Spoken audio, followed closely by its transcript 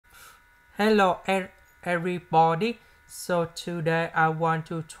Hello everybody. So today I want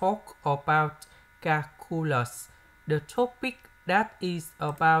to talk about calculus. The topic that is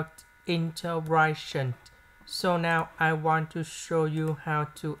about integration. So now I want to show you how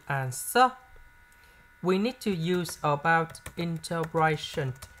to answer. We need to use about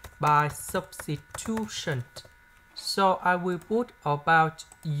integration by substitution. So I will put about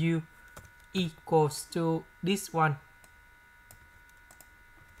u equals to this one.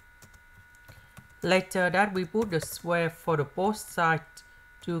 Later that we put the square for the both sides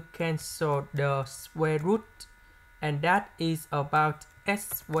to cancel the square root, and that is about x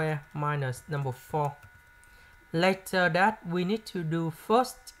squared minus number 4. Later that we need to do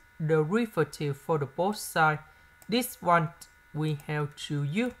first the derivative for the both sides. This one we have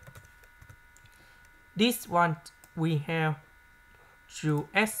 2u. This one we have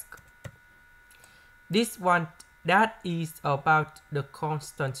 2x. This one that is about the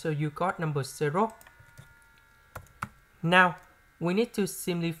constant, so you got number 0. Now we need to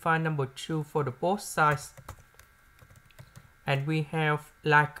simplify number 2 for the both sides, and we have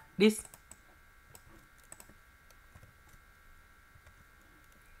like this.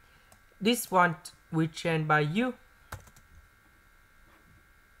 This one we change by u.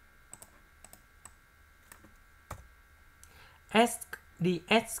 The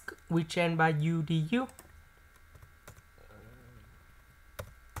x we change by u du.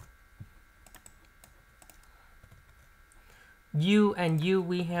 U and u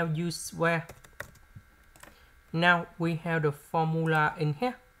we have u squared. Now we have the formula in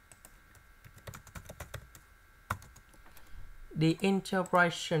here. The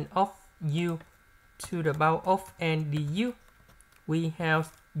integration of u to the power of n du. We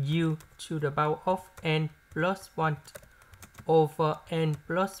have u to the power of n plus 1 over n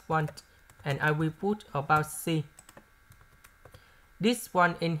plus 1, and I will put about c. This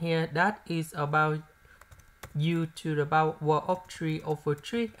one in here that is about u to the power of 3 over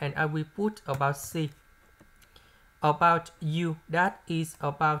 3, and I will put about c. About u that is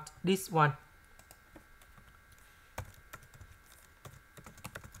about this one.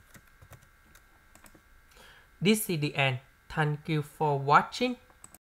 This is the end. Thank you for watching.